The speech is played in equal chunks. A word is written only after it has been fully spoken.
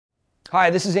Hi,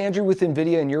 this is Andrew with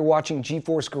Nvidia and you're watching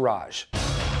GeForce Garage.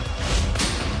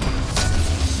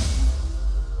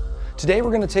 Today we're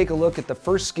going to take a look at the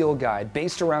first skill guide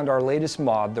based around our latest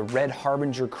mod, the Red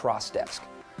Harbinger Cross Desk.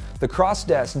 The Cross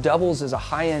Desk doubles as a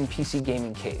high-end PC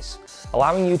gaming case,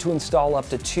 allowing you to install up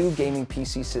to 2 gaming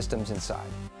PC systems inside.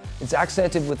 It's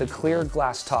accented with a clear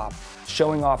glass top,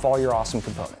 showing off all your awesome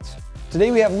components.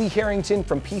 Today we have Lee Harrington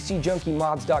from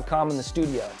PCJunkieMods.com in the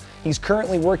studio. He's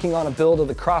currently working on a build of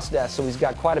the Cross Desk, so he's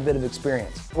got quite a bit of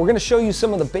experience. We're going to show you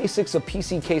some of the basics of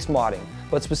PC case modding,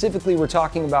 but specifically we're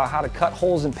talking about how to cut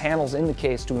holes in panels in the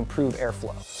case to improve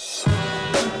airflow.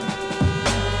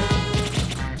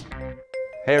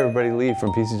 Hey everybody, Lee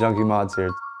from PC Junkie Mods here.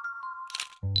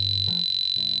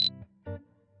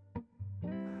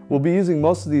 We'll be using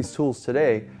most of these tools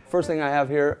today. First thing I have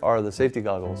here are the safety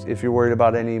goggles. If you're worried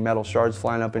about any metal shards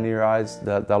flying up into your eyes,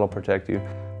 that'll protect you.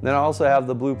 Then I also have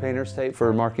the blue painter's tape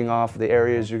for marking off the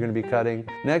areas you're going to be cutting.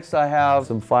 Next I have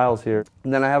some files here.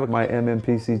 And then I have my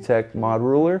MMPC Tech mod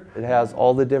ruler. It has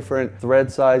all the different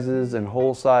thread sizes and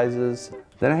hole sizes.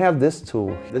 Then I have this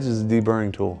tool. This is a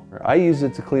deburring tool. I use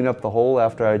it to clean up the hole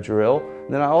after I drill.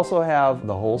 Then I also have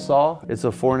the hole saw. It's a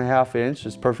 4.5 inch.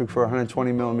 It's perfect for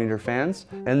 120mm fans.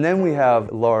 And then we have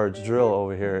a large drill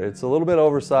over here. It's a little bit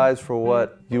oversized for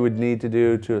what you would need to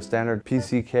do to a standard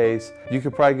PC case. You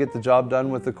could probably get the job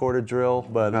done with the corded drill,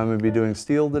 but I'm going to be doing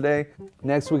steel today.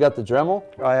 Next we got the Dremel.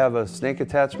 I have a snake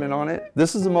attachment on it.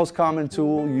 This is the most common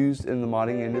tool used in the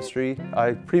modding industry.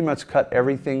 I pretty much cut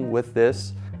everything with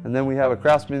this. And then we have a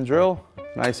Craftsman drill,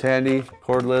 nice handy,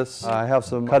 cordless. I have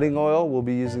some cutting oil, we'll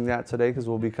be using that today because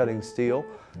we'll be cutting steel.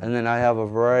 And then I have a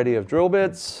variety of drill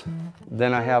bits.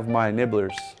 Then I have my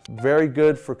nibblers. Very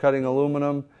good for cutting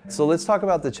aluminum. So let's talk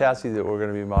about the chassis that we're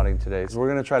going to be modding today. So we're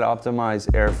going to try to optimize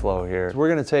airflow here. We're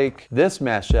going to take this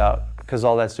mesh out because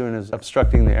all that's doing is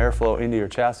obstructing the airflow into your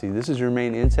chassis. This is your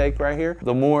main intake right here.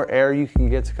 The more air you can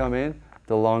get to come in,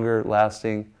 the longer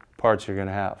lasting parts you're going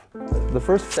to have. The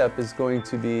first step is going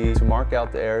to be to mark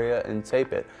out the area and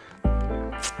tape it.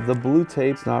 The blue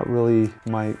tape's not really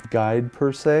my guide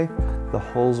per se. The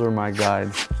holes are my guide.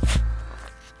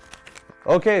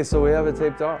 Okay, so we have it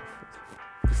taped off.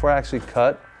 Before I actually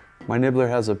cut, my nibbler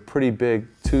has a pretty big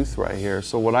tooth right here.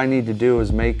 So what I need to do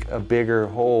is make a bigger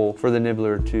hole for the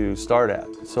nibbler to start at.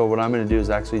 So what I'm going to do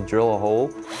is actually drill a hole.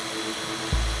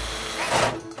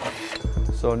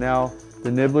 So now the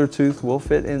nibbler tooth will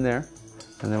fit in there,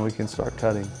 and then we can start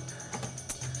cutting.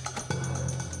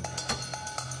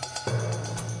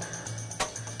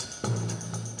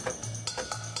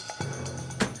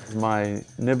 My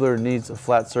nibbler needs a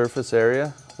flat surface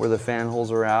area where the fan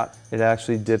holes are at. It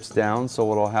actually dips down, so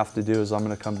what I'll have to do is I'm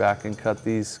going to come back and cut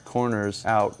these corners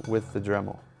out with the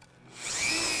Dremel.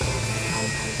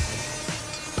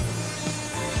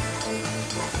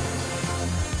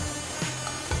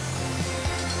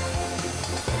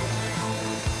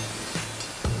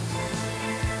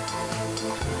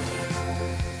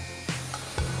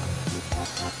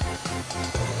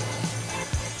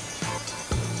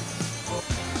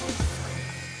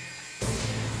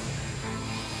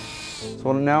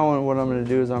 So now what I'm going to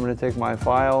do is I'm going to take my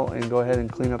file and go ahead and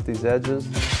clean up these edges.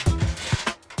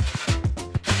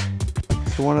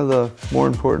 So one of the more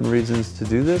important reasons to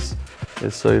do this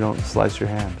is so you don't slice your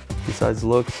hand. Besides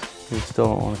looks, you still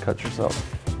don't want to cut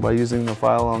yourself. By using the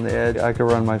file on the edge, I can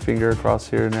run my finger across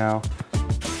here now.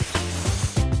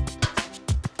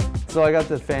 So I got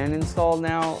the fan installed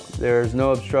now. There's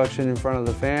no obstruction in front of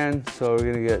the fan, so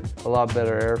we're going to get a lot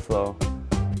better airflow.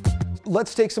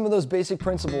 Let's take some of those basic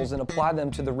principles and apply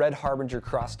them to the Red Harbinger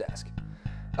Cross Desk.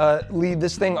 Lee,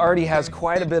 this thing already has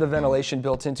quite a bit of ventilation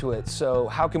built into it, so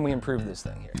how can we improve this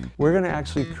thing here? We're going to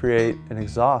actually create an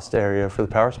exhaust area for the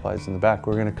power supplies in the back.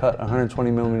 We're going to cut a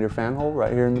 120mm fan hole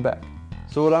right here in the back.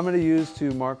 So what I'm going to use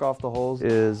to mark off the holes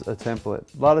is a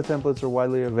template. A lot of templates are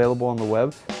widely available on the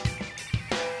web.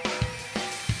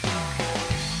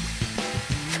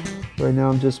 Right now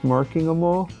I'm just marking them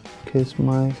all in case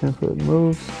my template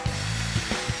moves.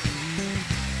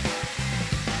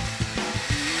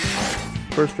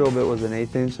 First drill bit was an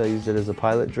 1/8 inch. I used it as a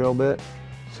pilot drill bit.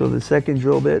 So the second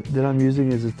drill bit that I'm using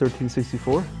is a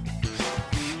 1364.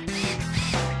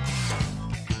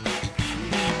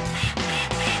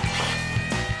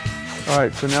 All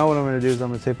right, so now what I'm going to do is I'm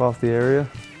going to tape off the area.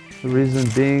 The reason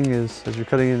being is as you're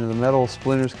cutting into the metal,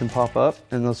 splinters can pop up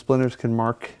and those splinters can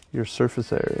mark your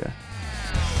surface area.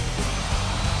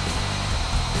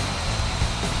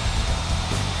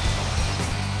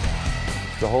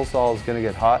 The hole saw is going to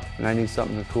get hot and I need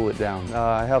something to cool it down.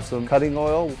 I have some cutting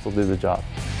oil, which will do the job.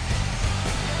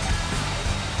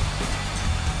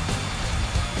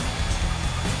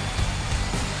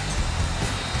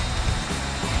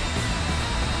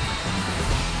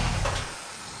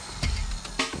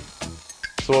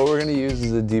 So what we're going to use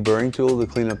is a deburring tool to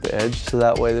clean up the edge, so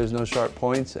that way there's no sharp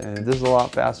points, and this is a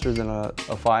lot faster than a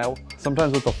file.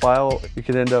 Sometimes with a file, you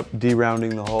could end up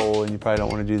de-rounding the hole, and you probably don't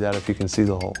want to do that if you can see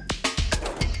the hole.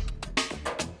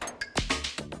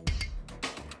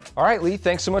 All right, Lee,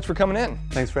 thanks so much for coming in.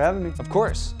 Thanks for having me. Of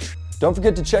course. Don't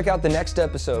forget to check out the next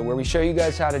episode where we show you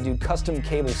guys how to do custom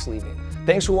cable sleeving.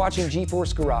 Thanks for watching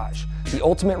GeForce Garage, the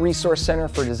ultimate resource center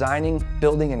for designing,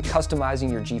 building, and customizing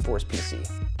your GeForce PC.